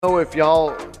know if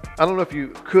y'all, I don't know if you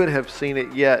could have seen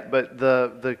it yet, but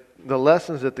the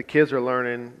lessons that the kids are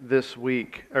learning this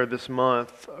week or this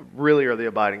month really are the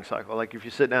abiding cycle. Like if you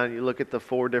sit down and you look at the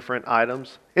 4 different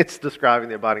items, it's describing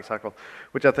the abiding cycle,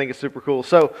 which I think is super cool.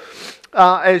 So,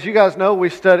 as you guys know, we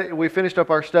finished up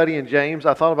our study in James.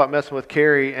 I thought about messing with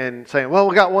Carrie and saying, "Well,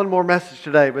 we got one more message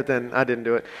today," but then I didn't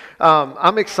do it.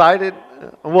 I'm excited.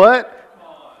 What?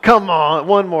 Come on,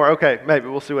 one more. Okay, maybe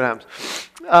we'll see what happens.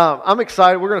 I'm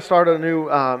excited. We're going to start a new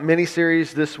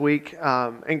mini-series this week.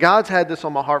 And God's had this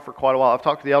on my heart for quite a while. I've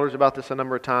talked to the elders about this a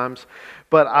number of times.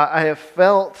 But I have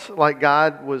felt like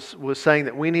God was saying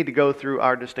that we need to go through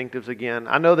our distinctives again.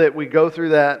 I know that we go through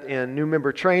that in new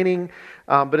member training.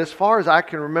 But as far as I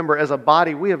can remember, as a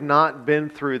body, we have not been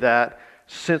through that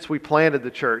since we planted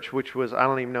the church, which was, I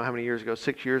don't even know how many years ago,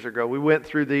 6 years ago. We went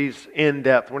through these in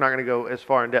depth. We're not going to go as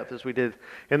far in depth as we did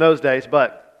in those days.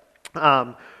 But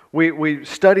we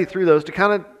study through those to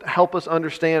kind of help us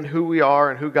understand who we are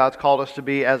and who God's called us to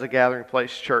be as a gathering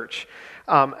place church.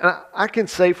 And I can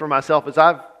say for myself, as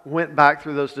I've went back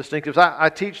through those distinctives, I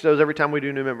teach those every time we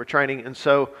do new member training, and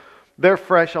so they're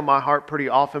fresh on my heart pretty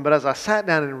often. But as I sat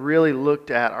down and really looked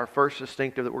at our first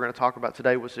distinctive that we're going to talk about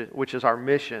today, which is our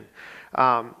mission,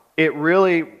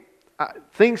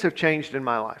 things have changed in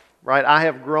my life. Right? I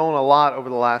have grown a lot over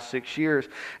the last 6 years.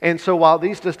 And so while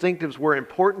these distinctives were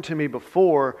important to me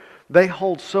before, they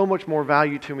hold so much more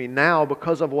value to me now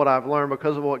because of what I've learned,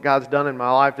 because of what God's done in my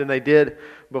life than they did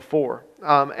before.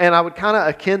 And I would kind of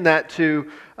akin that to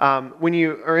when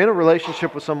you are in a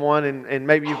relationship with someone and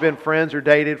maybe you've been friends or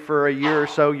dated for a year or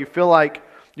so, you feel like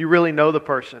you really know the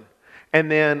person. And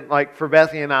then, like for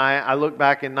Bethany and I look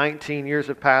back and 19 years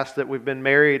have passed that we've been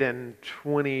married and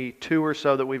 22 or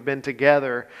so that we've been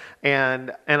together.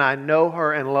 And I know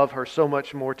her and love her so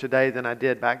much more today than I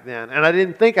did back then. And I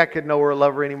didn't think I could know her or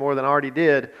love her any more than I already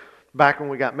did back when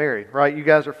we got married, right? You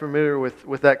guys are familiar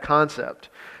with that concept.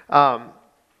 I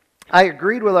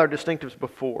agreed with our distinctives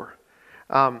before.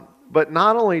 But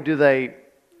not only do they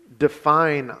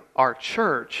define our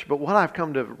church, but what I've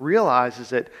come to realize is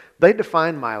that they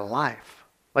define my life.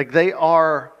 Like they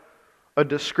are a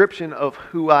description of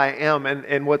who I am.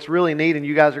 And what's really neat, and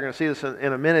you guys are going to see this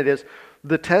in a minute, is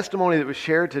the testimony that was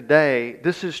shared today.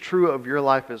 This is true of your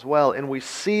life as well. And we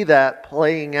see that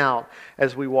playing out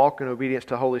as we walk in obedience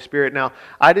to Holy Spirit. Now,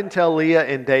 I didn't tell Leah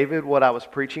and David what I was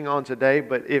preaching on today,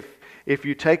 but if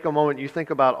you take a moment, you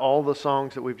think about all the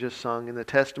songs that we've just sung and the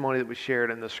testimony that we shared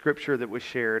and the scripture that was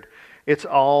shared, it's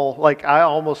all, like I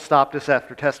almost stopped this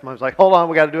after testimony. I was like, hold on,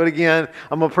 we got to do it again.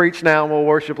 I'm going to preach now and we'll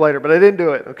worship later. But I didn't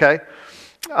do it, okay?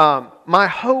 My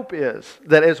hope is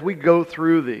that as we go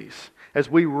through these, as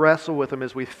we wrestle with them,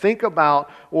 as we think about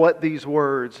what these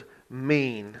words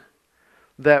mean,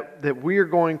 that we are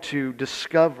going to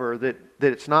discover that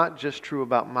it's not just true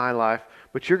about my life,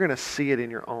 but you're going to see it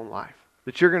in your own life.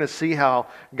 That you're going to see how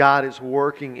God is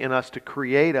working in us to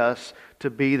create us to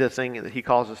be the thing that He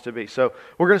calls us to be. So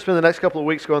we're going to spend the next couple of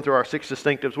weeks going through our 6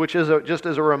 distinctives, which is, just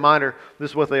as a reminder,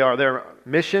 this is what they are. They're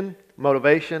mission,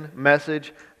 motivation,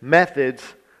 message,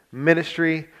 methods,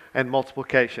 ministry, and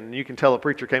multiplication. And you can tell a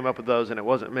preacher came up with those and it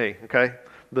wasn't me, okay?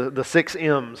 The 6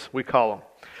 M's, we call them.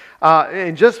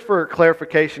 And just for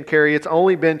clarification, Carrie, it's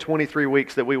only been 23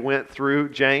 weeks that we went through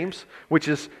James, which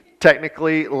is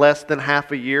technically less than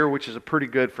half a year, which is pretty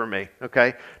good for me,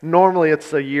 okay? Normally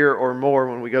it's a year or more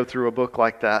when we go through a book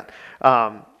like that.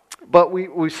 But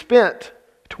we spent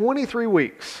 23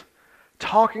 weeks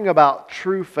talking about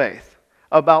true faith,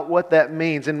 about what that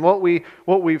means. And what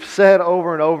we've said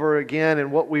over and over again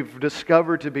and what we've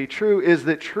discovered to be true is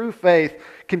that true faith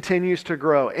continues to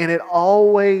grow and it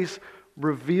always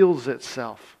reveals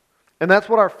itself. And that's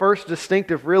what our first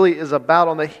distinctive really is about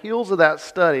on the heels of that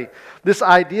study. This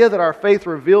idea that our faith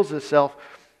reveals itself.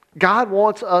 God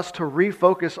wants us to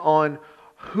refocus on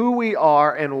who we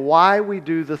are and why we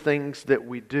do the things that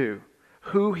we do.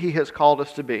 Who He has called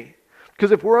us to be. Because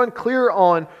if we're unclear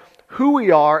on who we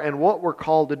are and what we're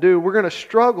called to do, we're going to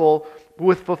struggle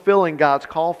with fulfilling God's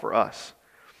call for us.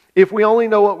 If we only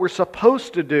know what we're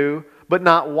supposed to do, but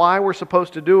not why we're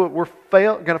supposed to do it, we're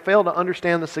going to fail to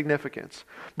understand the significance.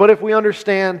 But if we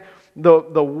understand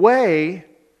the way,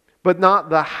 but not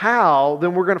the how,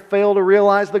 then we're going to fail to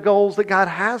realize the goals that God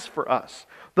has for us.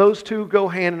 Those two go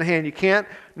hand in hand. You can't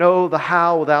know the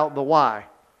how without the why.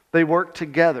 They work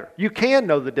together. You can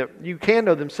know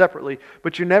them separately,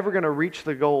 but you're never going to reach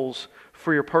the goals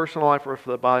for your personal life or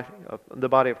for the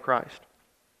body of Christ.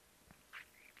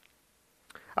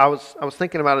 I was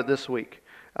thinking about it this week.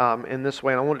 In this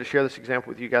way, and I wanted to share this example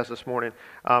with you guys this morning.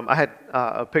 I had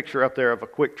a picture up there of a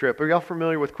Quick Trip. Are y'all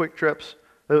familiar with Quick Trips?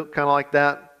 They look kind of like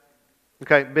that.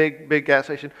 Okay, big gas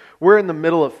station. We're in the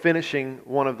middle of finishing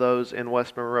one of those in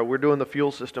West Monroe. We're doing the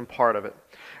fuel system part of it.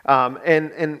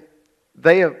 And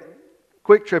they have,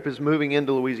 Quick Trip is moving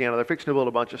into Louisiana. They're fixing to build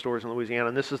a bunch of stores in Louisiana,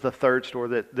 and this is the third store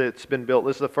that's been built.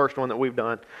 This is the first one that we've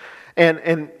done.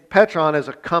 And Petron as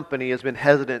a company has been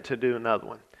hesitant to do another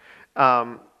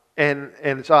one.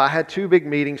 And so I had 2 big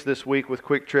meetings this week with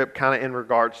Quick Trip kind of in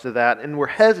regards to that. And we're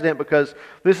hesitant because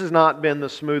this has not been the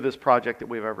smoothest project that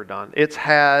we've ever done. It's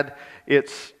had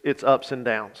its ups and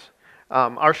downs.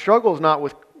 Our struggle is not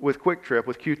with Quick Trip,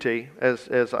 with QT,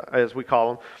 as we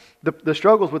call them. The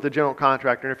struggle is with the general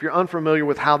contractor. And if you're unfamiliar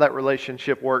with how that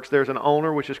relationship works, there's an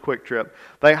owner, which is Quick Trip.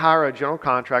 They hire a general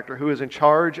contractor who is in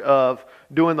charge of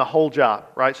doing the whole job,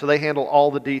 right? So they handle all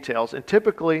the details. And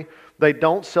typically, they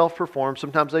don't self-perform.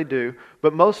 Sometimes they do.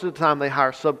 But most of the time, they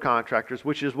hire subcontractors,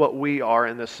 which is what we are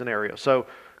in this scenario. So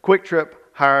Quick Trip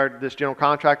hired this general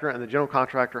contractor, and the general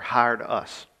contractor hired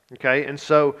us. Okay? And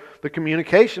so the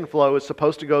communication flow is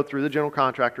supposed to go through the general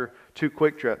contractor to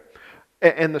Quick Trip.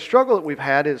 And the struggle that we've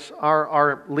had is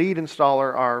our lead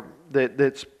installer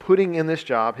that's putting in this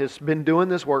job has been doing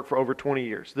this work for over 20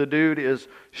 years. The dude is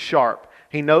sharp.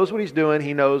 He knows what he's doing.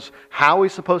 He knows how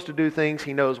he's supposed to do things.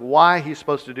 He knows why he's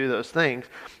supposed to do those things.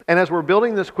 And as we're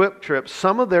building this Quick Trip,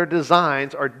 some of their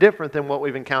designs are different than what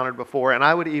we've encountered before, and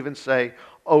I would even say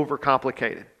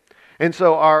overcomplicated. And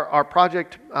so our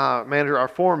project manager, our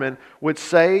foreman, would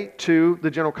say to the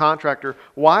general contractor,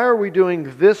 why are we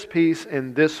doing this piece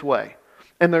in this way?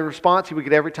 And the response he would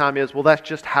get every time is, well, that's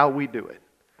just how we do it.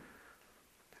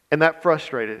 And that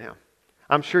frustrated him.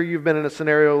 I'm sure you've been in a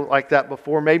scenario like that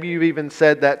before. Maybe you've even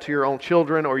said that to your own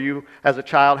children, or you, as a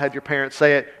child, had your parents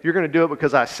say it. You're going to do it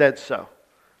because I said so,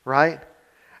 right?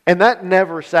 And that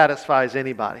never satisfies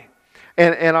anybody.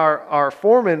 And our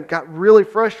foreman got really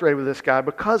frustrated with this guy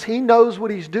because he knows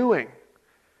what he's doing.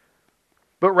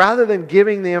 But rather than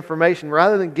giving the information,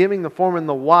 rather than giving the foreman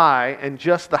the why and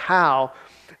just the how,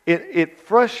 it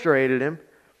frustrated him.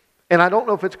 And I don't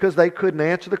know if it's because they couldn't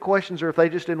answer the questions or if they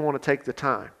just didn't want to take the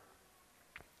time.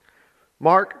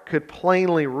 Mark could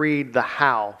plainly read the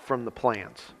how from the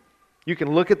plans. You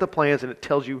can look at the plans and it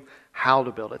tells you how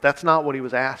to build it. That's not what he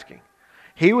was asking.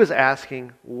 He was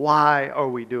asking, why are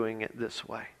we doing it this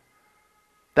way?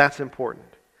 That's important.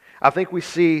 I think we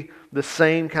see the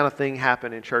same kind of thing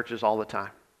happen in churches all the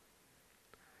time.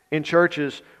 In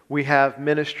churches, we have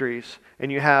ministries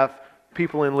and you have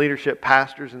people in leadership,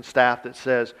 pastors and staff that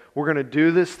says, we're going to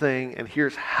do this thing and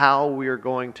here's how we are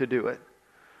going to do it.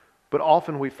 But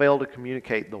often we fail to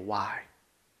communicate the why.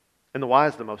 And the why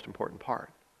is the most important part.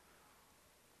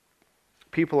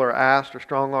 People are asked or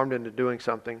strong-armed into doing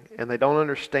something, and they don't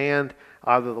understand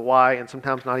either the why and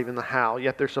sometimes not even the how,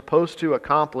 yet they're supposed to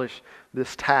accomplish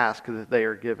this task that they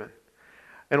are given.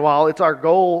 And while it's our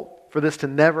goal for this to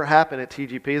never happen at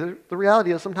TGP, the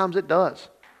reality is sometimes it does.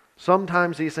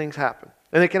 Sometimes these things happen.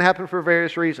 And it can happen for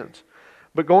various reasons.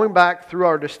 But going back through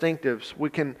our distinctives,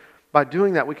 by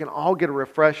doing that, we can all get a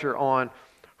refresher on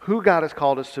who God has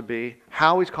called us to be,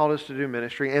 how He's called us to do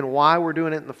ministry, and why we're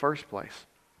doing it in the first place.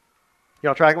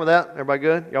 Y'all tracking with that? Everybody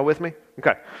good? Y'all with me?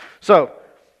 Okay. So,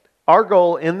 our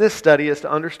goal in this study is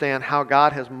to understand how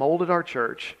God has molded our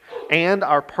church and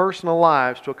our personal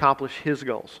lives to accomplish His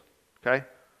goals. Okay?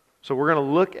 So, we're going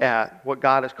to look at what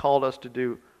God has called us to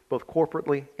do both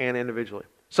corporately and individually.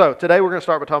 So, today we're going to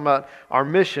start by talking about our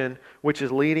mission, which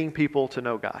is leading people to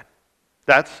know God.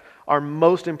 That's our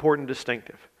most important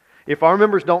distinctive. If our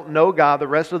members don't know God, the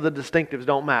rest of the distinctives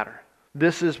don't matter.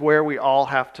 This is where we all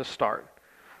have to start.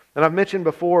 And I've mentioned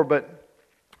before, but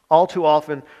all too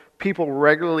often, people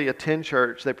regularly attend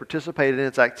church, they participate in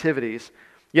its activities,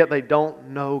 yet they don't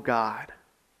know God.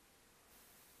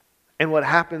 And what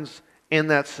happens in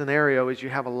that scenario is you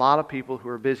have a lot of people who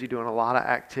are busy doing a lot of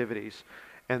activities,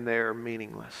 and they're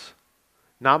meaningless.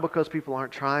 Not because people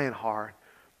aren't trying hard,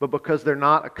 but because they're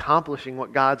not accomplishing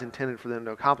what God's intended for them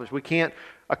to accomplish. We can't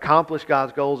accomplish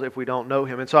God's goals if we don't know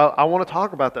Him. And so I want to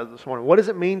talk about that this morning. What does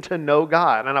it mean to know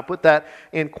God? And I put that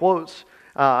in quotes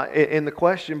in the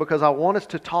question because I want us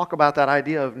to talk about that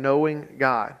idea of knowing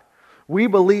God. We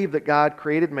believe that God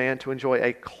created man to enjoy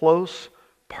a close,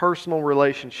 personal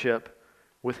relationship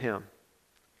with Him.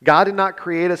 God did not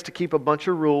create us to keep a bunch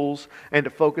of rules and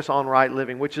to focus on right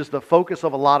living, which is the focus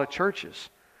of a lot of churches.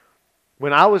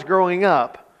 When I was growing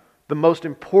up, the most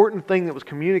important thing that was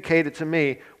communicated to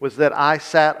me was that I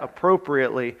sat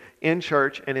appropriately in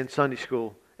church and in Sunday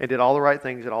school and did all the right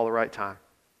things at all the right time.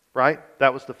 Right?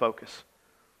 That was the focus.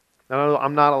 No,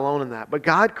 I'm not alone in that. But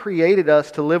God created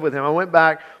us to live with Him. I went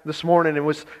back this morning and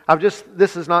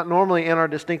this is not normally in our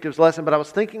distinctives lesson, but I was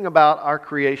thinking about our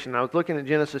creation. I was looking at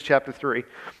Genesis chapter 3.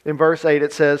 In verse 8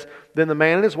 it says, "Then the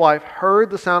man and his wife heard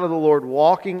the sound of the Lord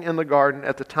walking in the garden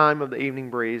at the time of the evening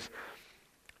breeze,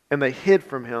 and they hid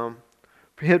from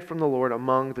the Lord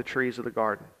among the trees of the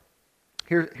garden."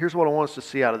 Here's what I want us to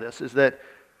see out of this, is that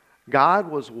God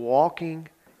was walking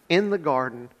in the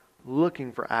garden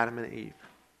looking for Adam and Eve.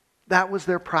 That was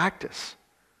their practice.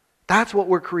 That's what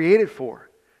we're created for,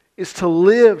 is to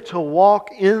live, to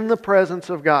walk in the presence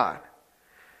of God.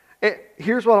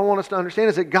 Here's what I want us to understand,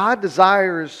 is that God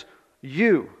desires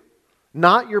you,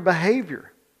 not your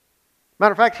behavior.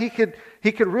 Matter of fact, He could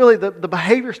really, the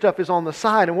behavior stuff is on the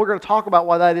side, and we're going to talk about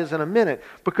why that is in a minute,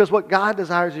 because what God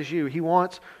desires is you. He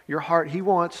wants your heart. He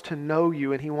wants to know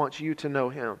you, and He wants you to know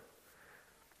Him.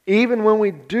 Even when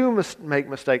we do make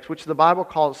mistakes, which the Bible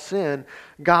calls sin,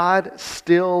 God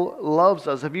still loves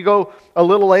us. If you go a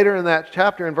little later in that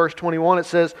chapter, in verse 21, it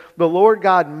says, "The Lord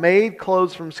God made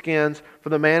clothes from skins for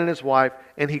the man and his wife,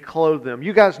 and He clothed them."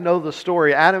 You guys know the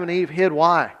story. Adam and Eve hid.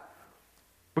 Why?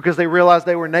 Because they realized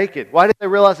they were naked. Why did they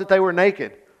realize that they were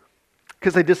naked?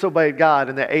 Because they disobeyed God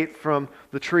and they ate from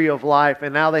the tree of life,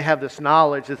 and now they have this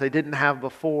knowledge that they didn't have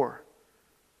before.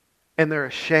 And they're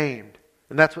ashamed.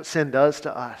 And that's what sin does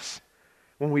to us.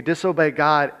 When we disobey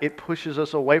God, it pushes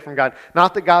us away from God.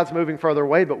 Not that God's moving further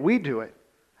away, but we do it.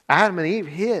 Adam and Eve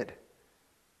hid.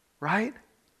 Right?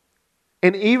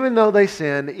 And even though they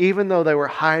sinned, even though they were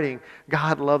hiding,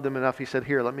 God loved them enough. He said,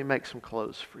 "Here, let me make some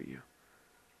clothes for you."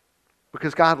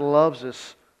 Because God loves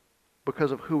us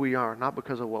because of who we are, not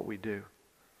because of what we do.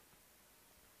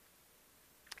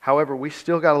 However, we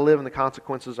still got to live in the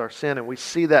consequences of our sin, and we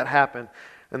see that happen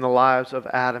in the lives of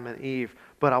Adam and Eve.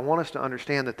 But I want us to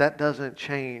understand that that doesn't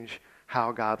change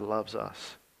how God loves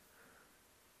us.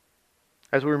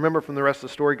 As we remember from the rest of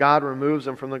the story, God removes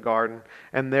them from the garden,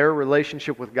 and their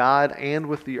relationship with God and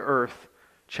with the earth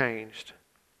changed.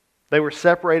 They were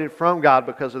separated from God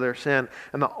because of their sin,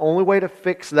 and the only way to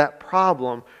fix that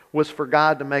problem was for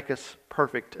God to make us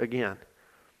perfect again.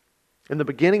 And the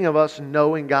beginning of us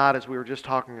knowing God, as we were just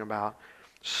talking about,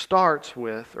 starts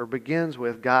with or begins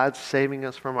with God saving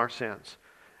us from our sins.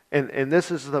 And this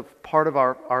is the part of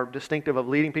our distinctive of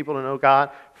leading people to know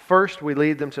God. First, we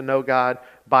lead them to know God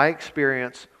by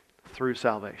experience through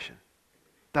salvation.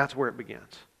 That's where it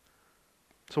begins.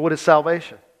 So what is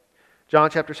salvation? John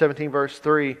chapter 17, verse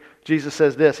 3, Jesus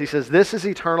says this. He says, "This is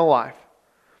eternal life,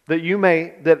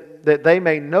 that they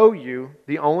may know you,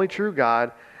 the only true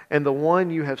God, and the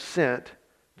one you have sent,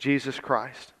 Jesus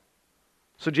Christ."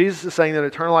 So Jesus is saying that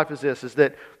eternal life is this, is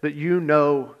that you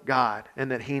know God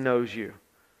and that He knows you.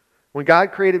 When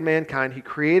God created mankind, He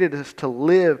created us to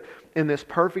live in this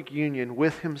perfect union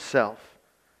with Himself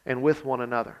and with one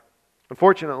another.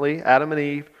 Unfortunately, Adam and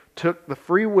Eve took the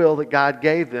free will that God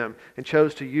gave them and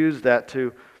chose to use that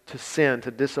to sin, to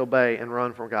disobey and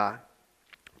run from God.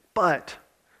 But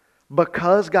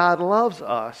because God loves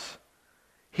us,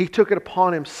 He took it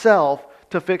upon Himself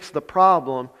to fix the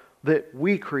problem that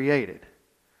we created.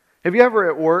 Have you ever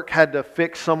at work had to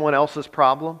fix someone else's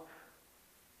problem?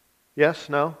 Yes?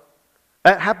 No?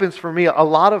 That happens for me. A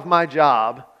lot of my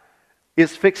job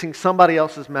is fixing somebody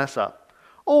else's mess up.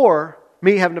 Or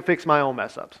me having to fix my own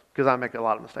mess ups, because I make a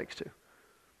lot of mistakes too.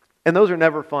 And those are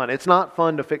never fun. It's not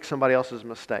fun to fix somebody else's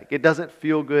mistake. It doesn't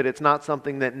feel good. It's not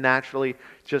something that naturally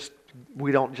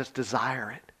we don't just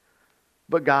desire it.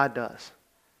 But God does,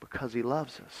 because He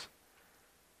loves us.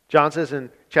 John says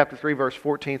in chapter 3, verse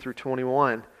 14 through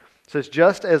 21, it says,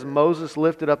 "Just as Moses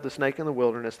lifted up the snake in the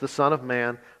wilderness, the Son of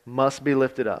Man must be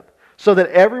lifted up, so that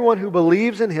everyone who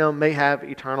believes in Him may have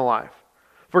eternal life.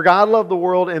 For God loved the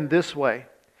world in this way.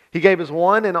 He gave His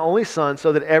one and only Son,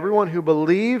 so that everyone who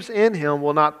believes in Him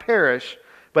will not perish,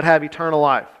 but have eternal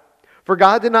life. For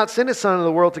God did not send His Son into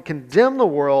the world to condemn the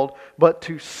world, but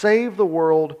to save the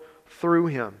world through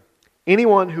Him.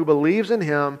 Anyone who believes in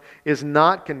Him is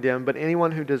not condemned, but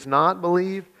anyone who does not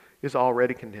believe is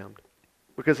already condemned,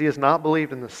 because he has not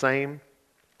believed in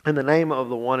the name of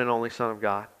the one and only Son of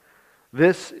God.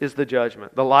 This is the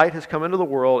judgment. The light has come into the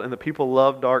world, and the people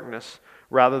love darkness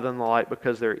rather than the light,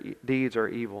 because their deeds are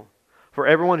evil. For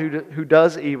everyone who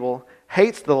does evil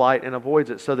hates the light and avoids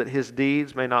it, so that his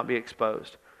deeds may not be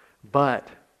exposed. But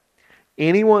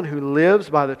anyone who lives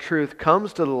by the truth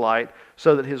comes to the light,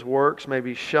 so that his works may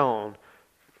be shown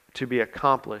to be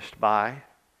accomplished by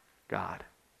God."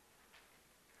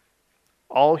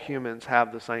 All humans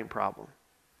have the same problem.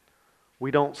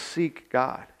 We don't seek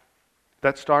God.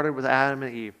 That started with Adam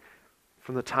and Eve.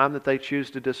 From the time that they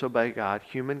choose to disobey God,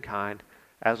 humankind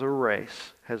as a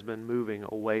race, has been moving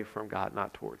away from God,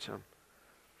 not towards Him.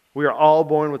 We are all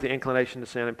born with the inclination to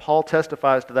sin. And Paul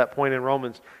testifies to that point in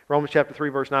Romans chapter 3,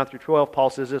 verse 9 through 12. Paul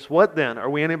says this, "What then? Are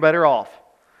we any better off?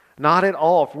 Not at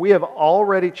all. For we have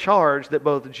already charged that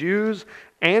both Jews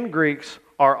and Greeks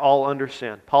are all under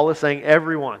sin." Paul is saying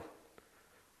everyone.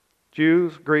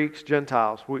 Jews, Greeks,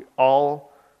 Gentiles, we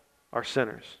all are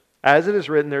sinners. As it is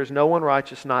written, there is no one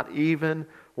righteous, not even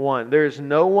one. There is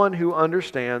no one who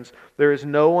understands. There is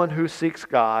no one who seeks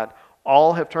God.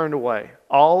 All have turned away.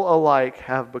 All alike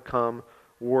have become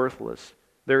worthless.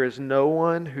 There is no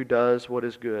one who does what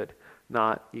is good,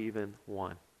 not even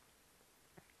one.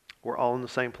 We're all in the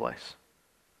same place.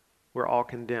 We're all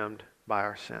condemned by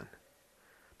our sin.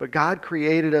 But God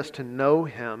created us to know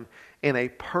Him in a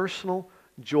personal,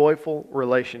 joyful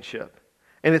relationship.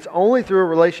 And it's only through a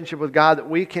relationship with God that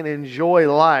we can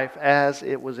enjoy life as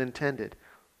it was intended.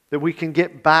 That we can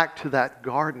get back to that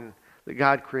garden that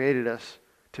God created us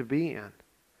to be in.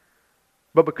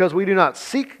 But because we do not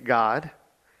seek God,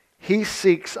 He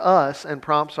seeks us and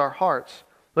prompts our hearts.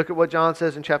 Look at what John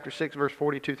says in chapter 6, verse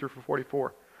 42 through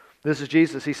 44. This is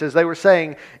Jesus. He says, "They were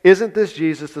saying, 'Isn't this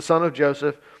Jesus, the son of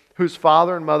Joseph, whose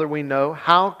father and mother we know?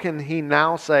 How can He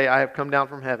now say, I have come down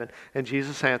from heaven?' And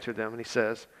Jesus answered them, and He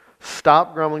says,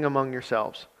 'Stop grumbling among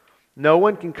yourselves. No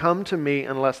one can come to me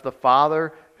unless the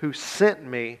Father who sent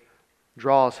me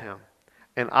draws him,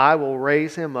 and I will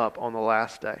raise him up on the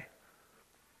last day.'"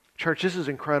 Church, this is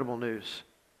incredible news.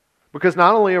 Because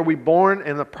not only are we born,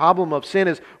 and the problem of sin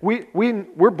is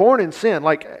we're born in sin.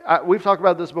 We've talked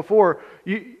about this before.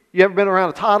 You ever been around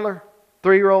a toddler?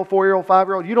 3-year-old, 4-year-old,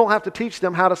 5-year-old? You don't have to teach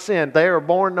them how to sin. They are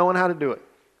born knowing how to do it.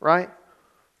 Right?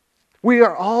 We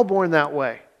are all born that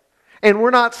way. And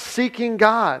we're not seeking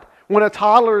God. When a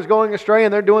toddler is going astray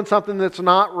and they're doing something that's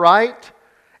not right,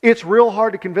 it's real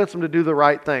hard to convince them to do the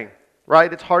right thing.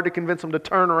 Right? It's hard to convince them to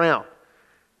turn around.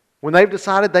 When they've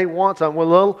decided they want something. Well,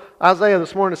 little Isaiah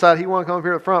this morning decided he wanted to come up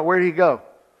here to the front. Where did he go?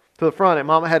 To the front, and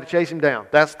Mama had to chase him down.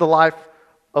 That's the life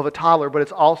of a toddler, but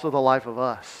it's also the life of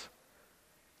us.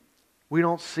 We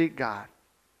don't seek God.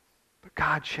 But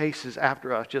God chases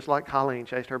after us, just like Colleen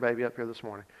chased her baby up here this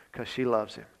morning, because she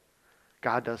loves him.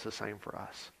 God does the same for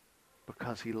us,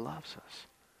 because He loves us.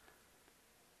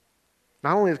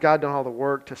 Not only has God done all the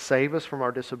work to save us from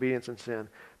our disobedience and sin,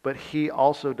 but He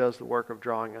also does the work of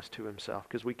drawing us to Himself,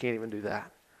 because we can't even do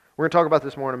that. We're going to talk about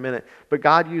this more in a minute, but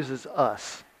God uses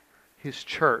us, His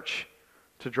church,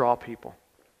 to draw people.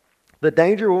 The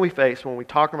danger we face when we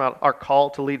talk about our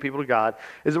call to lead people to God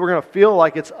is that we're going to feel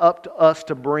like it's up to us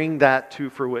to bring that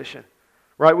to fruition.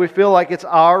 Right? We feel like it's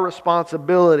our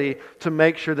responsibility to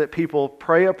make sure that people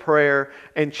pray a prayer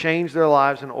and change their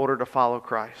lives in order to follow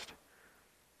Christ.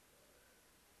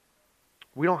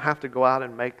 We don't have to go out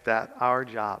and make that our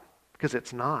job, because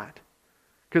it's not.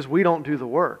 Because we don't do the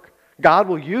work. God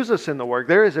will use us in the work.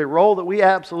 There is a role that we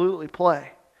absolutely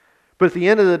play. But at the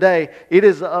end of the day, it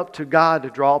is up to God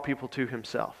to draw people to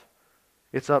Himself.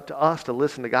 It's up to us to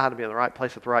listen to God and be in the right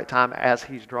place at the right time as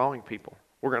He's drawing people.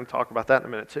 We're going to talk about that in a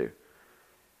minute too.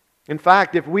 In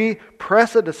fact, if we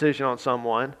press a decision on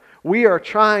someone, we are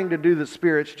trying to do the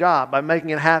Spirit's job by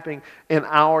making it happen in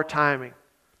our timing.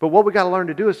 But what we got to learn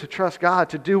to do is to trust God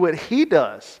to do what He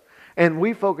does. And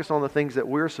we focus on the things that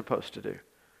we're supposed to do,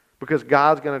 because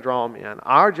God's going to draw them in.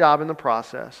 Our job in the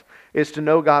process is to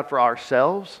know God for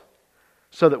ourselves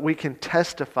so that we can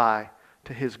testify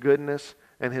to His goodness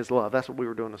and His love. That's what we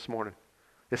were doing this morning,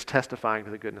 is testifying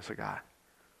to the goodness of God.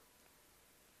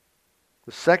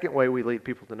 The second way we lead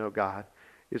people to know God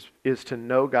is to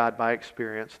know God by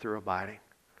experience through abiding.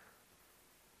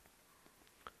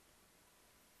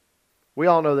 We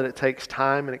all know that it takes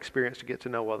time and experience to get to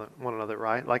know one another,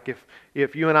 right? Like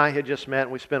if you and I had just met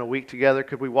and we spent a week together,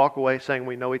 could we walk away saying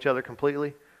we know each other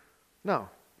completely? No,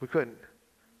 we couldn't.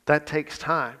 That takes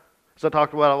time. As I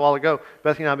talked about a while ago,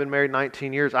 Bethany and I have been married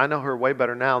 19 years. I know her way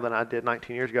better now than I did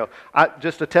 19 years ago.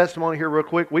 Just a testimony here real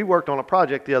quick. We worked on a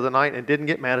project the other night and didn't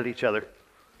get mad at each other.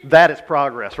 That is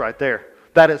progress right there.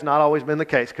 That has not always been the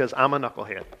case, because I'm a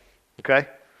knucklehead. Okay?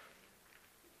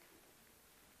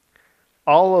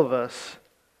 All of us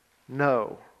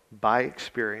know by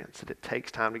experience that it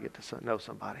takes time to get to know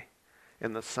somebody.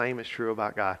 And the same is true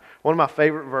about God. One of my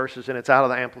favorite verses, and it's out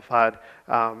of the Amplified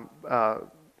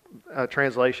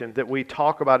translation that we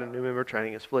talk about in New Member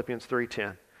Training, is Philippians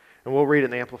 3:10. And we'll read it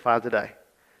in the Amplified today.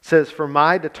 It says, "For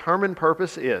my determined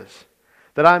purpose is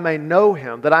that I may know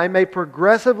Him, that I may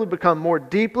progressively become more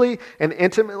deeply and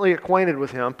intimately acquainted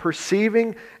with Him,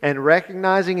 perceiving and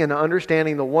recognizing and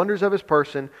understanding the wonders of His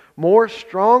person more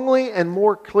strongly and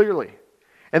more clearly,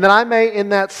 And that I may in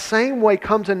that same way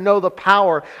come to know the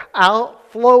power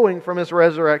outflowing from His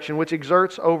resurrection, which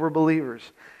exerts over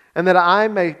believers. And that I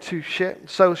may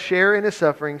so share in His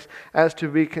sufferings as to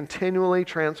be continually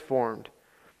transformed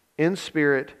in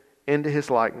spirit into His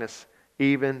likeness,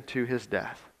 even to His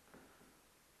death.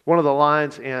 One of the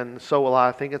lines in So Will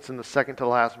I think it's in the second to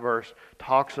last verse,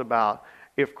 talks about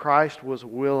if Christ was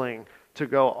willing to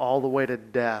go all the way to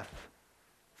death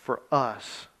for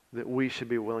us, that we should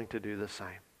be willing to do the same.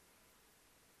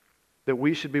 That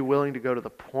we should be willing to go to the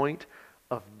point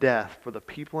of death for the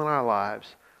people in our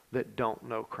lives that don't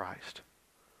know Christ.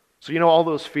 So you know all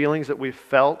those feelings that we've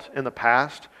felt in the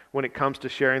past when it comes to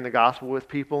sharing the gospel with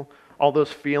people? All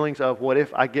those feelings of what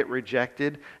if I get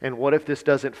rejected, and what if this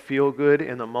doesn't feel good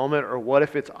in the moment, or what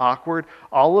if it's awkward?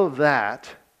 All of that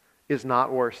is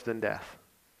not worse than death,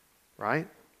 right?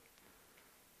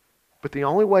 But the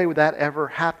only way that ever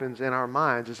happens in our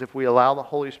minds is if we allow the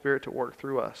Holy Spirit to work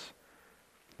through us.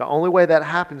 The only way that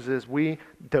happens is we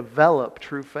develop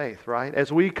true faith, right?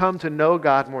 As we come to know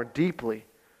God more deeply,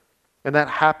 and that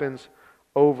happens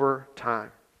over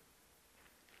time.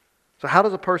 So how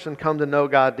does a person come to know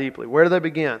God deeply? Where do they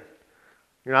begin?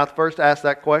 You're not the first to ask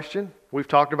that question. We've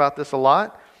talked about this a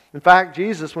lot. In fact,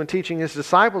 Jesus, when teaching His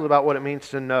disciples about what it means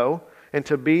to know and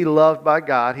to be loved by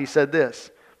God, He said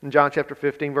this in John chapter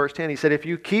 15, verse 10. He said, "If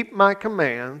you keep my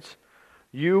commands,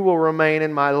 you will remain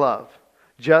in my love,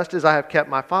 just as I have kept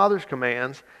my Father's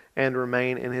commands and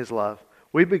remain in His love."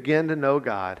 We begin to know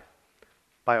God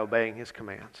by obeying His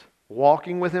commands,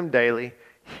 walking with Him daily,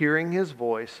 hearing His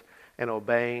voice, and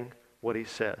obeying what He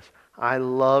says. I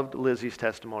loved Lizzie's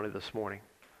testimony this morning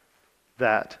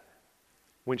that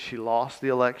when she lost the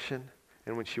election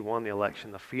and when she won the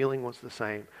election, the feeling was the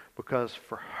same, because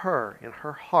for her, in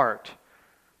her heart,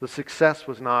 the success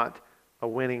was not a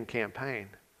winning campaign.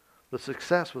 The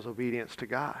success was obedience to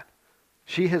God.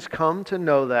 She has come to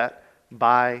know that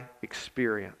by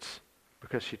experience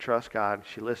because she trusts God,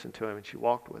 she listened to Him, and she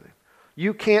walked with Him.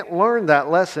 You can't learn that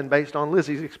lesson based on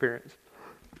Lizzie's experience.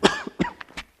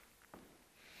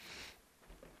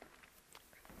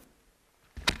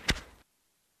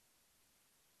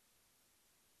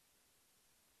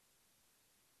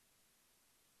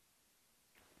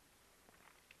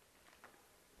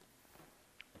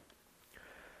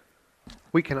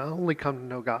 We can only come to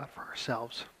know God for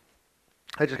ourselves.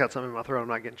 I just got something in my throat. I'm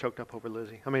not getting choked up over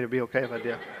Lizzie. I mean, it'd be okay if I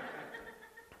did.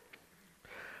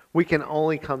 We can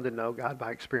only come to know God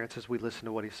by experience as we listen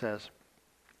to what He says.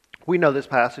 We know this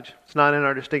passage. It's not in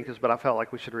our distinctives, but I felt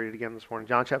like we should read it again this morning.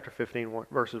 John chapter 15,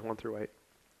 verses 1 through 8.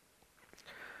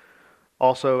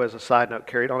 Also, as a side note,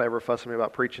 Carrie, don't ever fuss at me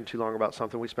about preaching too long about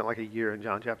something. We spent like a year in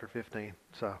John chapter 15.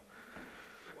 So,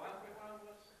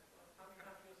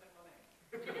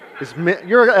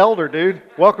 you're an elder, dude.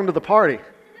 Welcome to the party.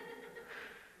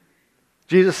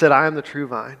 Jesus said, "I am the true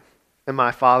vine, and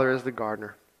my Father is the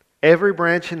gardener. Every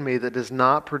branch in me that does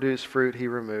not produce fruit, He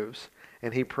removes,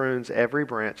 and He prunes every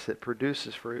branch that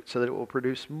produces fruit so that it will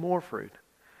produce more fruit.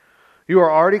 You are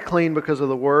already clean because of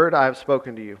the word I have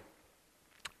spoken to you.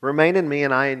 Remain in me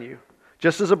and I in you.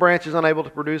 Just as a branch is unable to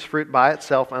produce fruit by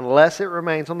itself unless it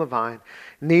remains on the vine,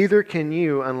 neither can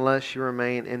you unless you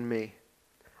remain in me.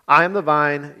 I am the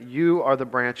vine, you are the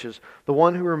branches. The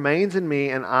one who remains in me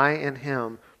and I in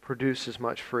him produces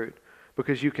much fruit,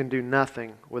 because you can do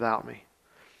nothing without me.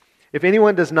 If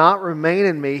anyone does not remain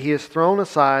in me, he is thrown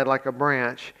aside like a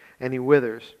branch and he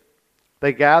withers.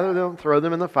 They gather them, throw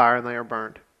them in the fire, and they are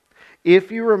burned.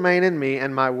 If you remain in me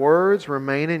and my words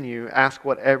remain in you, ask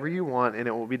whatever you want and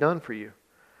it will be done for you.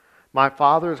 My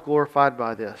Father is glorified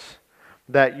by this,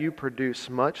 that you produce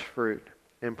much fruit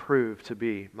and prove to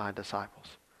be my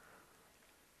disciples."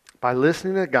 By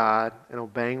listening to God and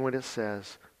obeying what He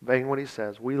says,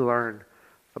 we learn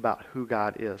about who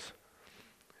God is.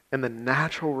 And the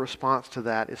natural response to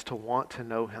that is to want to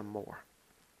know Him more.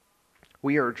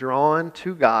 We are drawn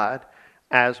to God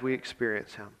as we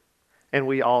experience Him. And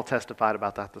we all testified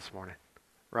about that this morning,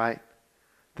 right?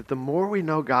 That the more we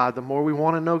know God, the more we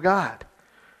want to know God.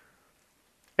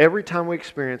 Every time we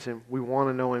experience Him, we want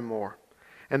to know Him more.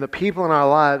 And the people in our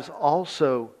lives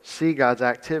also see God's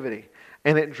activity,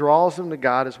 and it draws them to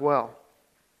God as well.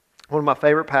 One of my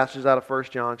favorite passages out of 1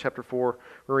 John chapter 4,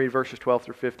 we read verses 12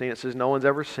 through 15. It says, "No one's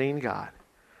ever seen God.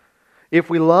 If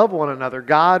we love one another,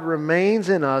 God remains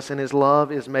in us, and His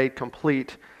love is made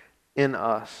complete in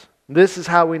us. This is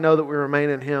how we know that we remain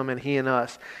in Him and He in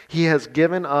us. He has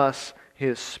given us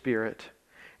His Spirit.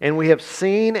 And we have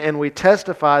seen and we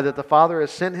testify that the Father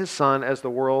has sent His Son as the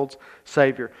world's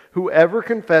Savior. Whoever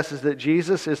confesses that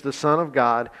Jesus is the Son of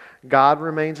God, God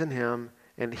remains in Him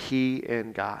and He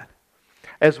in God."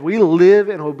 as we live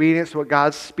in obedience to what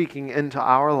God's speaking into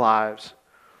our lives,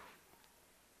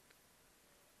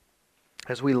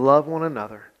 as we love one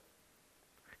another,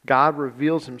 God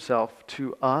reveals Himself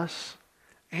to us,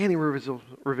 and He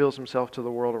reveals Himself to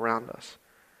the world around us.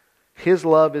 His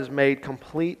love is made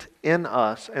complete in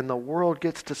us, and the world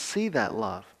gets to see that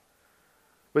love.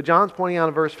 But John's pointing out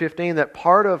in verse 15 that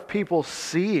part of people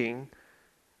seeing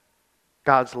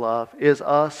God's love is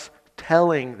us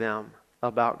telling them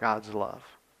about God's love.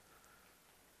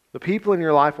 The people in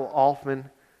your life will often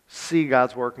see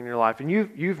God's work in your life. And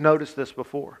you've noticed this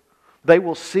before. They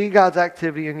will see God's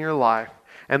activity in your life,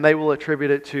 and they will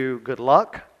attribute it to good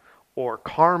luck or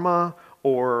karma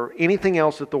or anything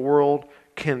else that the world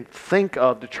can think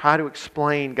of to try to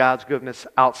explain God's goodness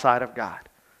outside of God.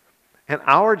 And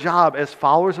our job as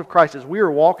followers of Christ, as we are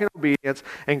walking in obedience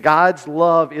and God's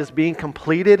love is being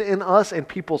completed in us and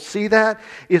people see that,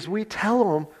 is we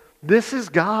tell them, this is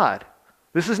God.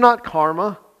 This is not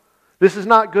karma. This is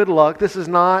not good luck. This is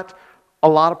not a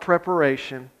lot of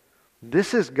preparation.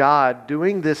 This is God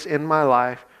doing this in my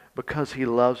life because He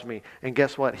loves me. And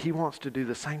guess what? He wants to do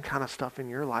the same kind of stuff in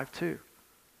your life too.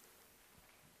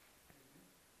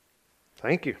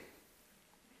 Thank you.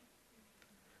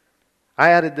 I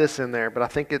added this in there, but I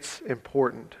think it's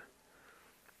important.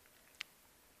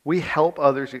 We help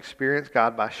others experience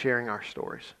God by sharing our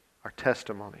stories, our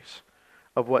testimonies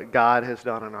of what God has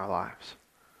done in our lives.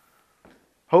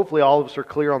 Hopefully all of us are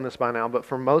clear on this by now, but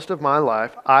for most of my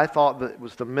life, I thought that it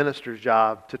was the minister's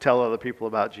job to tell other people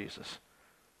about Jesus.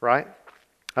 Right?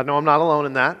 I know I'm not alone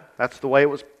in that. That's the way it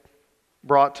was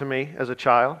brought to me as a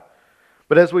child.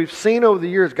 But as we've seen over the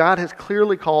years, God has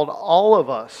clearly called all of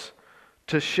us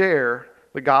to share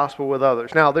the gospel with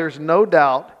others. Now, there's no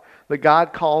doubt that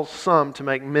God calls some to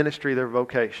make ministry their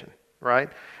vocation, right?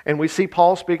 And we see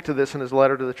Paul speak to this in his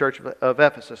letter to the church of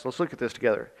Ephesus. Let's look at this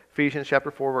together. Ephesians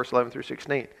chapter 4, verse 11 through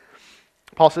 16.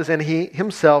 Paul says, and He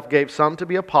Himself gave some to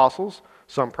be apostles,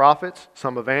 some prophets,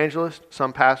 some evangelists,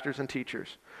 some pastors and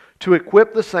teachers, to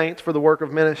equip the saints for the work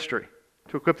of ministry.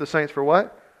 To equip the saints for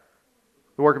what?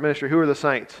 The work of ministry. Who are the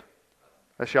saints?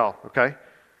 That's y'all, okay?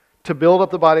 To build up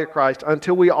the body of Christ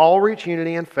until we all reach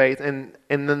unity in faith and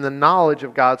then the knowledge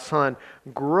of God's Son,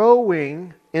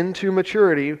 growing into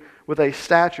maturity with a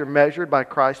stature measured by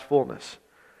Christ's fullness.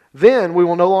 Then we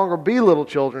will no longer be little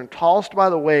children, tossed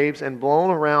by the waves and blown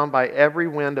around by every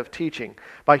wind of teaching,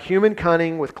 by human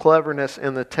cunning with cleverness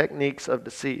in the techniques of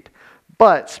deceit.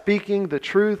 But speaking the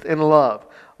truth in love,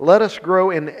 let us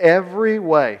grow in every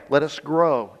way. Let us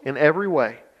grow in every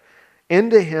way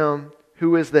into Him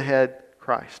who is the head,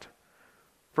 Christ.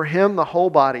 For Him, the whole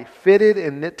body, fitted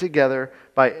and knit together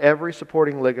by every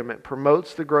supporting ligament,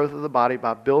 promotes the growth of the body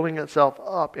by building itself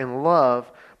up in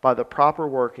love by the proper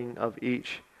working of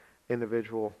each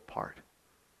individual part.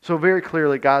 So very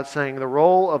clearly, God's saying the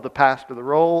role of the pastor, the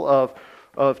role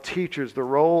of teachers, the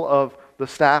role of the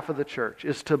staff of the church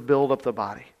is to build up the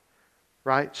body,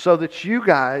 right? So that you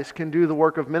guys can do the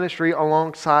work of ministry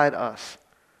alongside us.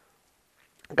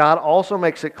 God also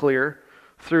makes it clear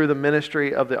through the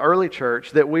ministry of the early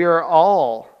church that we are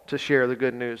all to share the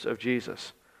good news of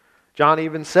Jesus. John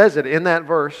even says it in that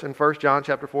verse in 1 John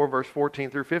chapter 4, verse 14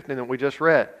 through 15 that we just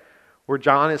read, where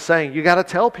John is saying, you got to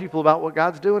tell people about what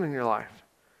God's doing in your life.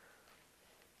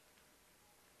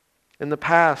 In the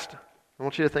past, I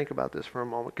want you to think about this for a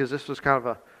moment, because this was kind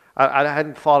of I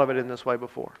hadn't thought of it in this way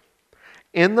before.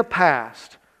 In the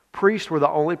past, priests were the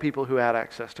only people who had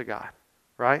access to God,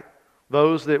 right?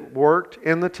 Those that worked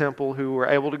in the temple who were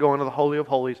able to go into the Holy of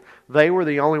Holies, they were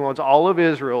the only ones. All of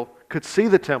Israel could see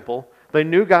the temple. They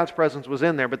knew God's presence was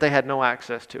in there, but they had no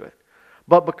access to it.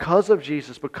 But because of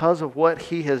Jesus, because of what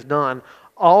He has done,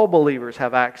 all believers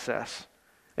have access.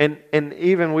 And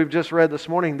even we've just read this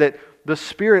morning that the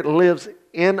Spirit lives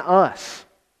in us,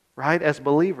 right, as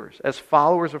believers, as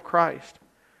followers of Christ.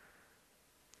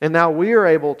 And now we are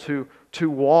able to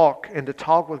walk and to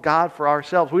talk with God for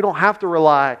ourselves. We don't have to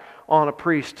rely on a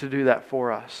priest to do that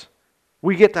for us.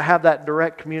 We get to have that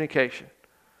direct communication.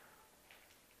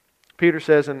 Peter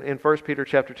says in 1 Peter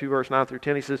chapter 2, verse 9 through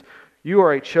 10, he says, you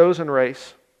are a chosen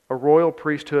race, a royal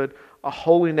priesthood, a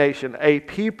holy nation, a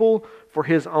people for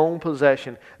His own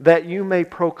possession, that you may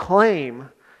proclaim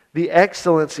the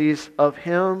excellencies of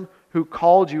Him who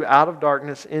called you out of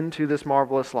darkness into this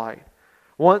marvelous light.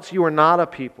 Once you were not a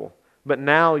people, but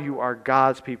now you are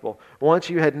God's people. Once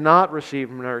you had not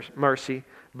received mercy,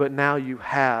 but now you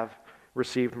have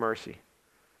received mercy.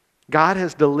 God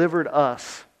has delivered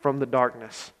us from the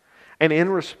darkness. And in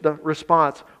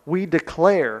response, we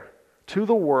declare to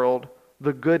the world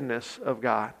the goodness of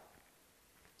God.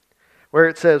 where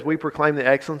it says we proclaim the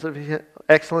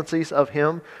excellencies of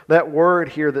Him. That word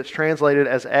here that's translated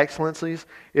as excellencies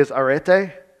is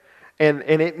arete, and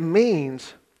it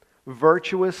means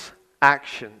virtuous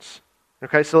actions.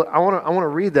 Okay, so I want to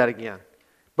read that again,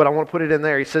 but I want to put it in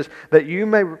there. He says that you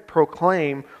may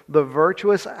proclaim the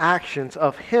virtuous actions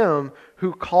of Him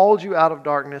who called you out of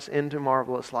darkness into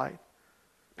marvelous light.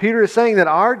 Peter is saying that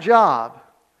our job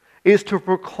is to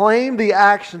proclaim the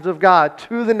actions of God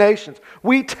to the nations.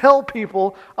 We tell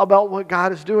people about what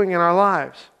God is doing in our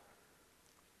lives.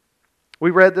 We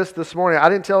read this morning. I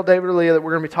didn't tell David or Leah that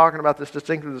we're going to be talking about this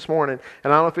distinctly this morning.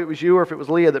 And I don't know if it was you or if it was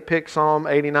Leah that picked Psalm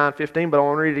 89:15, but I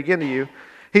want to read it again to you.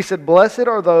 He said, "Blessed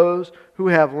are those who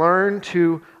have learned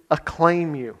to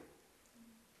acclaim you."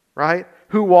 Right?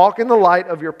 Who walk in the light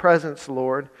of your presence,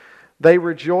 Lord. They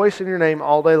rejoice in your name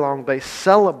all day long. They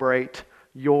celebrate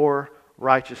your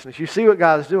righteousness. You see what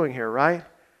God is doing here, right?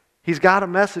 He's got a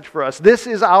message for us. This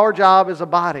is our job as a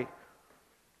body.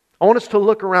 I want us to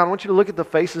look around. I want you to look at the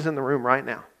faces in the room right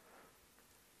now.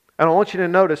 And I want you to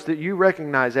notice that you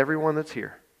recognize everyone that's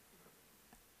here.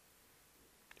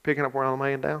 Picking up where I'm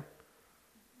laying down?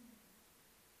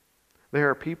 There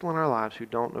are people in our lives who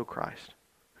don't know Christ,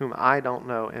 whom I don't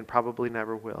know and probably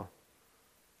never will.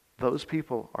 Those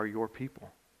people are your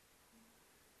people.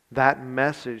 That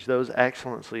message, those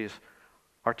excellencies,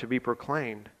 are to be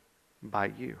proclaimed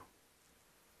by you.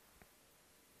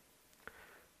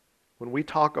 When we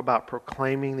talk about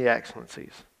proclaiming the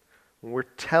excellencies, when we're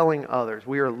telling others,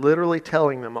 we are literally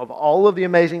telling them of all of the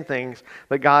amazing things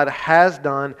that God has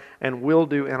done and will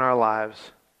do in our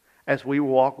lives as we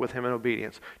walk with Him in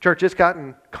obedience. Church, it's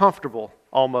gotten comfortable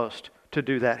almost to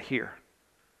do that here.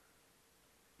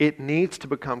 It needs to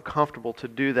become comfortable to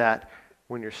do that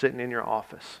when you're sitting in your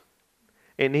office.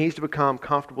 It needs to become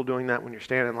comfortable doing that when you're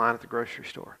standing in line at the grocery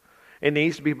store. It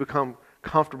needs to become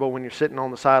comfortable when you're sitting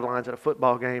on the sidelines at a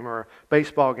football game or a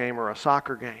baseball game or a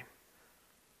soccer game.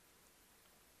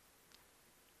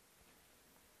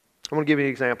 I'm going to give you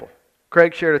an example.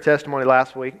 Craig shared a testimony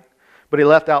last week, but he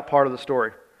left out part of the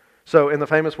story. So in the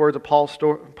famous words of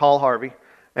Paul Harvey,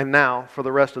 and now for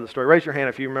the rest of the story. Raise your hand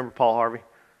if you remember Paul Harvey.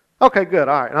 Okay, good.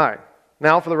 All right.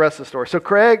 Now for the rest of the story. So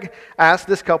Craig asked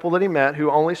this couple that he met who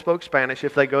only spoke Spanish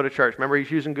if they go to church. Remember,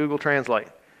 he's using Google Translate.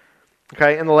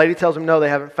 Okay, and the lady tells him no, they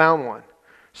haven't found one.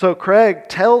 So Craig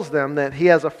tells them that he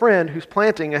has a friend who's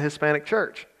planting a Hispanic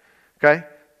church. Okay,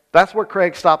 that's where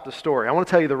Craig stopped the story. I want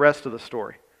to tell you the rest of the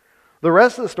story. The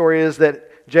rest of the story is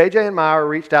that J.J. and Meyer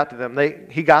reached out to them.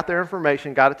 He got their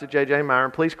information, got it to J.J. and Meyer,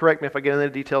 and please correct me if I get into the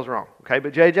details wrong. Okay,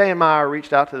 but J.J. and Meyer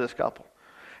reached out to this couple.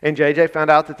 And J.J.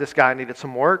 found out that this guy needed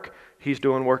some work. He's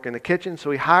doing work in the kitchen, so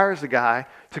he hires the guy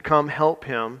to come help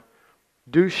him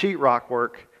do sheetrock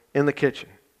work in the kitchen.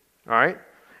 All right?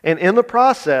 And in the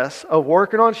process of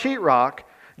working on sheetrock,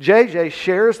 J.J.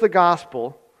 shares the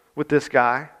gospel with this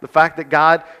guy, the fact that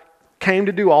God came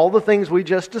to do all the things we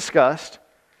just discussed,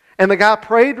 and the guy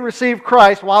prayed to receive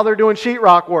Christ while they're doing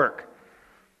sheetrock work.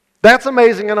 That's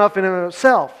amazing enough in and of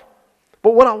itself.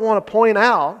 But what I want to point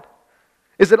out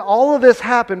is that all of this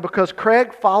happened because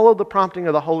Craig followed the prompting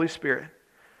of the Holy Spirit.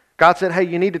 God said, hey,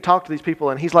 you need to talk to these people.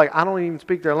 And he's like, I don't even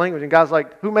speak their language. And God's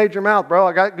like, who made your mouth, bro?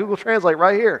 I got Google Translate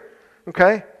right here.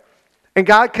 Okay? And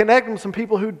God connected him with some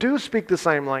people who do speak the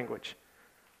same language.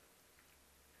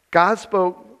 God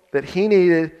spoke that he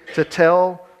needed to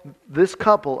tell this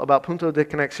couple about Punto de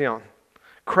Conexión.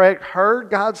 Craig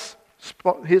heard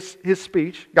his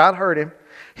speech. God heard him.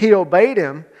 He obeyed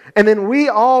him. And then we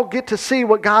all get to see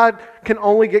what God can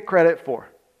only get credit for.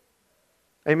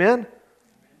 Amen?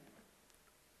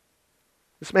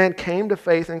 This man came to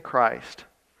faith in Christ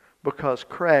because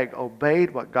Craig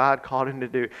obeyed what God called him to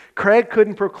do. Craig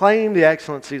couldn't proclaim the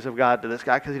excellencies of God to this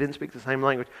guy because he didn't speak the same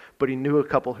language, but he knew a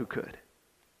couple who could.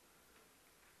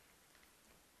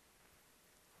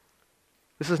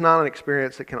 This is not an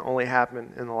experience that can only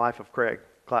happen in the life of Craig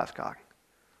Glasscock.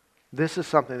 This is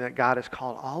something that God has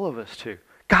called all of us to.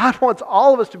 God wants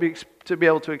all of us to be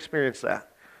able to experience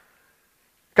that.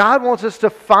 God wants us to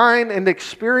find and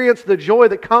experience the joy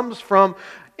that comes from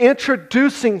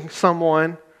introducing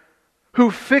someone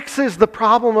who fixes the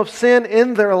problem of sin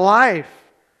in their life.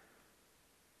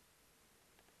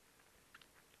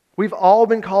 We've all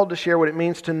been called to share what it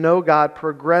means to know God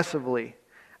progressively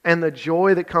and the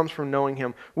joy that comes from knowing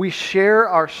Him. We share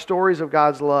our stories of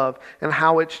God's love and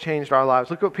how it's changed our lives.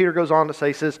 Look what Peter goes on to say.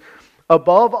 He says,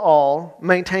 above all,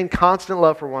 maintain constant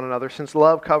love for one another, since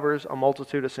love covers a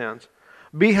multitude of sins.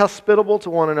 Be hospitable to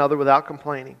one another without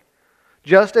complaining.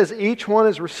 Just as each one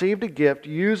has received a gift,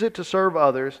 use it to serve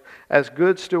others as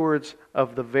good stewards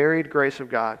of the varied grace of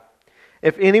God.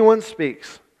 If anyone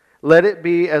speaks, Let it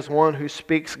be as one who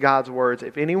speaks God's words.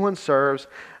 If anyone serves,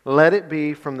 let it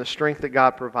be from the strength that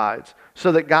God provides,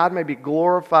 so that God may be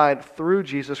glorified through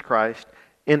Jesus Christ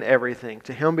in everything.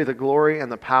 To him be the glory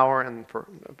and the power and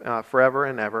forever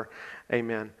and ever.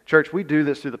 Amen. Church, we do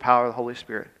this through the power of the Holy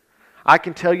Spirit. I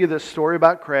can tell you this story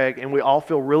about Craig, and we all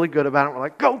feel really good about it. We're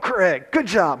like, go Craig, good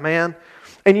job, man.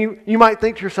 And you might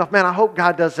think to yourself, man, I hope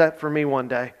God does that for me one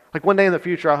day. Like one day in the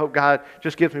future, I hope God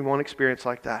just gives me one experience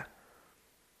like that.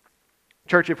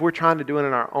 Church, if we're trying to do it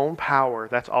in our own power,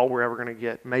 that's all we're ever going to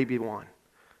get. Maybe one.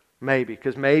 Maybe.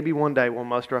 Because maybe one day we'll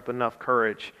muster up enough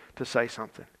courage to say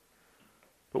something.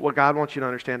 But what God wants you to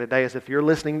understand today is if you're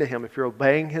listening to Him, if you're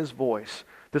obeying His voice,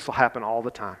 this will happen all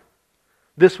the time.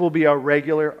 This will be a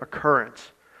regular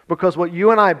occurrence. Because what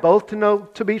you and I both know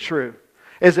to be true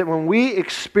is that when we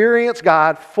experience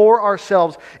God for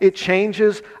ourselves, it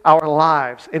changes our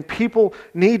lives. And people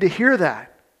need to hear that.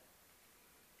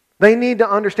 They need to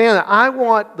understand that. I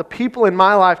want the people in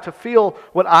my life to feel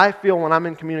what I feel when I'm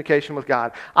in communication with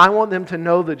God. I want them to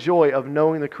know the joy of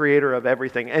knowing the Creator of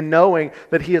everything and knowing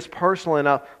that He is personal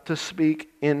enough to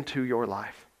speak into your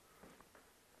life.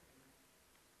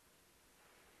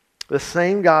 The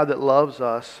same God that loves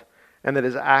us and that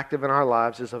is active in our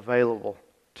lives is available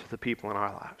to the people in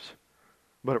our lives.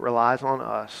 But it relies on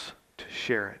us to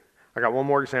share it. I got one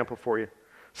more example for you.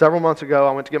 Several months ago,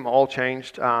 I went to get my oil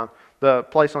changed. The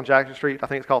place on Jackson Street, I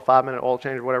think it's called 5 Minute Oil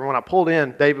Change or whatever. When I pulled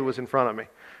in, David was in front of me.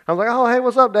 I was like, oh, hey,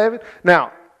 what's up, David?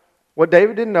 Now, what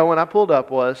David didn't know when I pulled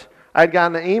up was I had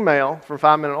gotten an email from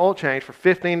 5 Minute Oil Change for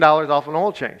 $15 off an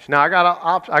oil change. Now, I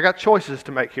got choices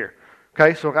to make here.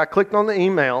 Okay, so I clicked on the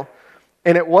email,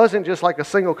 and it wasn't just like a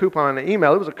single coupon in the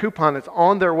email. It was a coupon that's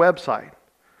on their website.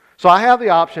 So I have the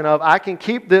option of I can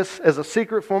keep this as a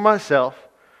secret for myself,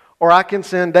 or I can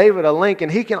send David a link,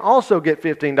 and he can also get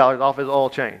 $15 off his oil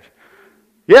change.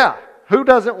 Yeah, who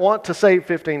doesn't want to save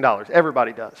 $15?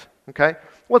 Everybody does, okay?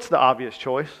 What's the obvious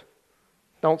choice?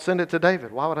 Don't send it to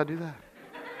David. Why would I do that?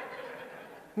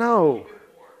 No.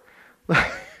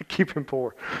 Keep him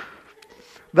poor.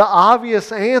 The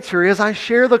obvious answer is I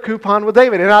share the coupon with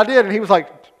David, and I did, and he was like,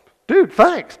 dude,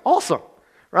 thanks, awesome,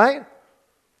 right?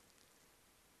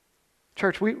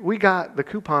 Church, we got the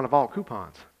coupon of all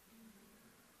coupons.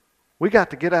 We got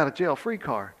the get out of jail free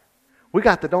card. We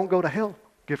got the don't go to hell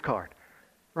gift card.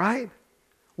 Right?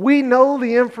 We know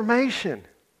the information.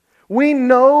 We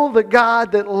know the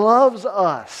God that loves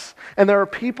us. And there are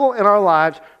people in our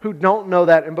lives who don't know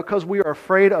that. And because we are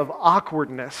afraid of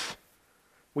awkwardness,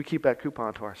 we keep that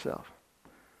coupon to ourselves.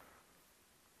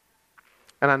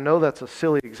 And I know that's a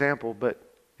silly example, but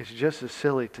it's just as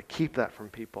silly to keep that from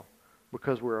people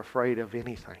because we're afraid of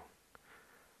anything.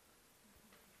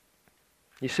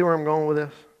 You see where I'm going with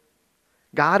this?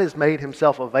 God has made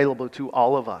Himself available to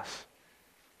all of us.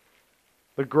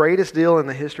 The greatest deal in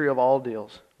the history of all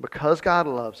deals. Because God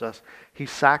loves us, He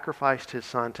sacrificed His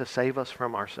Son to save us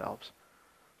from ourselves.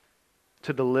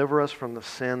 To deliver us from the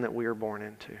sin that we are born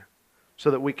into.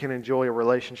 So that we can enjoy a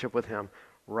relationship with Him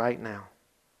right now.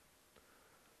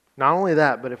 Not only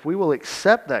that, but if we will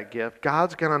accept that gift,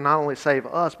 God's going to not only save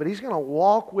us, but He's going to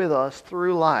walk with us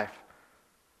through life.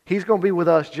 He's going to be with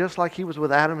us just like He was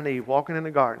with Adam and Eve walking in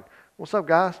the garden. What's up,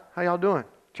 guys? How y'all doing?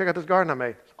 Check out this garden I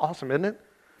made. It's awesome, isn't it?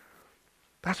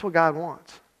 That's what God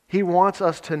wants. He wants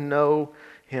us to know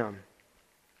Him.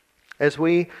 As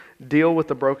we deal with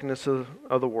the brokenness of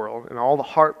the world and all the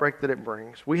heartbreak that it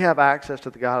brings, we have access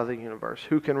to the God of the universe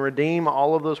who can redeem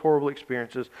all of those horrible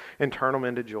experiences and turn them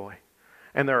into joy.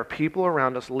 And there are people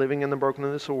around us living in the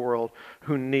brokenness of the world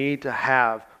who need to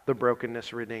have the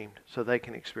brokenness redeemed so they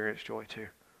can experience joy too.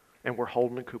 And we're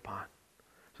holding a coupon.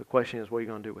 So the question is, what are you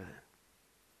going to do with it?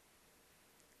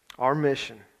 Our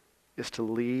mission is to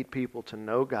lead people to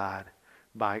know God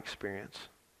by experience.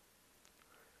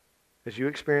 As you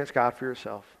experience God for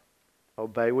yourself,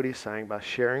 obey what He's saying by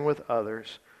sharing with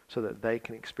others so that they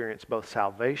can experience both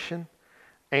salvation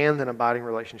and an abiding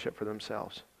relationship for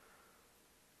themselves.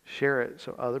 Share it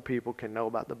so other people can know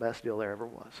about the best deal there ever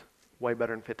was. Way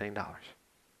better than $15.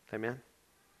 Amen?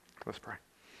 Let's pray.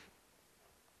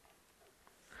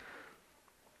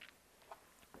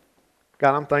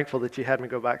 God, I'm thankful that You had me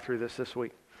go back through this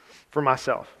week for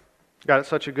myself. God, it's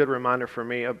such a good reminder for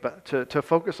me to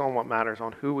focus on what matters,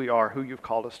 on who we are, who You've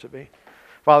called us to be.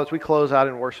 Father, as we close out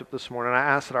in worship this morning, I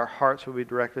ask that our hearts would be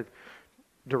directed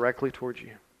directly towards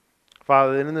You.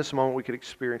 Father, that in this moment we could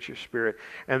experience Your Spirit,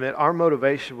 and that our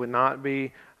motivation would not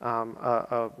be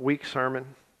a weak sermon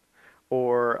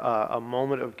or a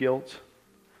moment of guilt,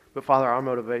 but Father, our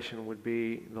motivation would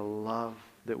be the love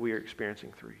that we are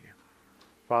experiencing through You.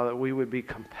 Father, we would be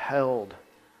compelled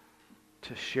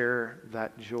to share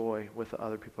that joy with the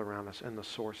other people around us and the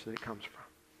source that it comes from.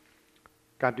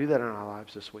 God, do that in our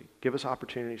lives this week. Give us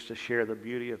opportunities to share the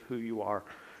beauty of who you are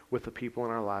with the people in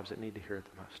our lives that need to hear it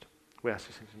the most. We ask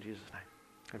these things in Jesus' name.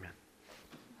 Amen.